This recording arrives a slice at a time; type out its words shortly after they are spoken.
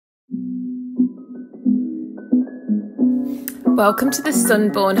Welcome to the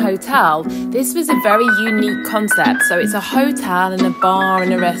Sunborn Hotel. This was a very unique concept. So it's a hotel and a bar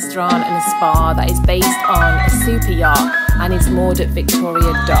and a restaurant and a spa that is based on a super yacht and is moored at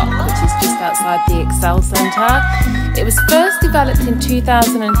Victoria Dock, which is just outside the Excel Centre. It was first developed in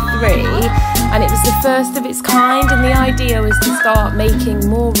 2003 and it was the first of its kind, and the idea was to start making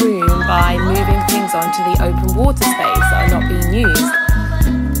more room by moving things onto the open water space that are not being used.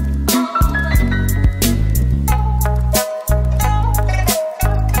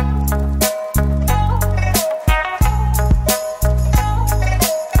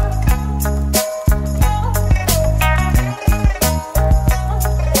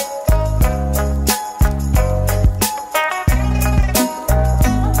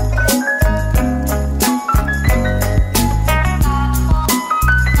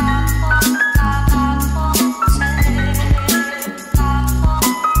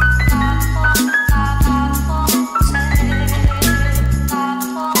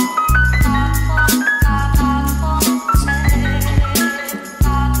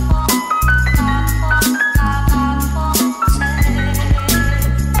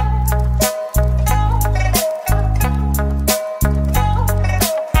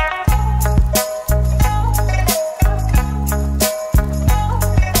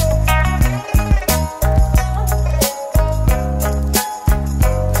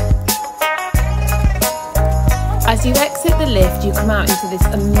 As you exit the lift, you come out into this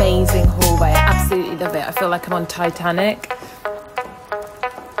amazing hallway. I absolutely love it. I feel like I'm on Titanic.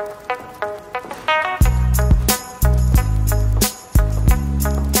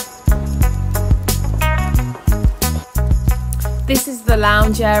 This is the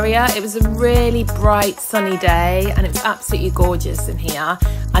lounge area. It was a really bright sunny day and it was absolutely gorgeous in here.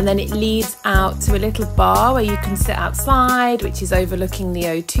 And then it leads out to a little bar where you can sit outside, which is overlooking the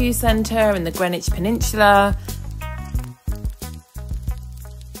O2 Centre and the Greenwich Peninsula.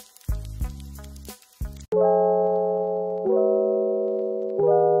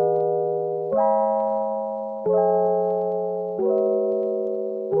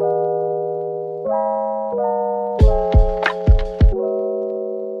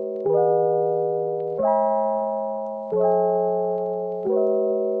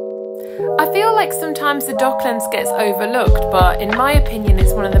 I feel like sometimes the Docklands gets overlooked, but in my opinion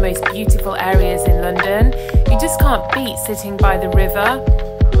it's one of the most beautiful areas in London. You just can't beat sitting by the river.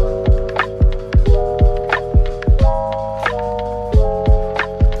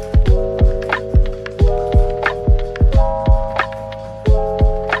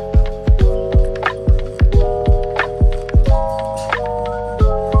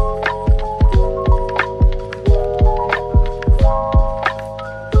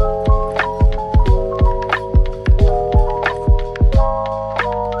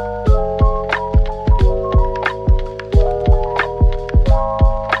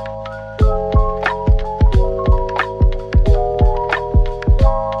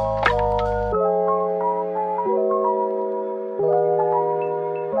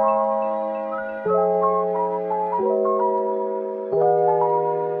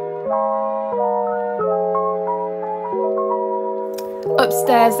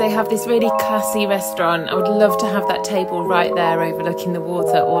 Upstairs they have this really classy restaurant. I would love to have that table right there overlooking the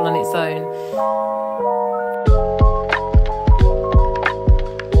water all on its own.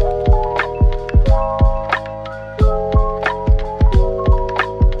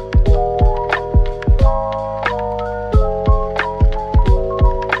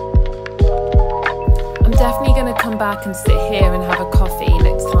 I'm definitely going to come back and sit here and have a coffee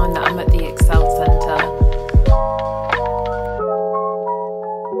next time that I'm at the Excel Centre.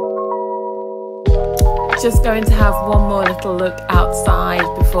 Just going to have one more little look outside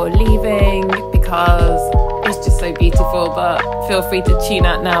before leaving because it's just so beautiful, but feel free to tune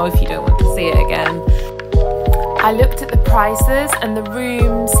out now if you don't want to see it again. I looked at the prices and the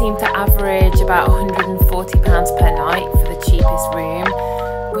room seemed to average about £140 per night for the cheapest room,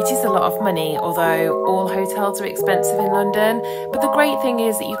 which is a lot of money, although all hotels are expensive in London. But the great thing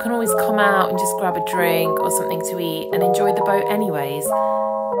is that you can always come out and just grab a drink or something to eat and enjoy the boat anyways.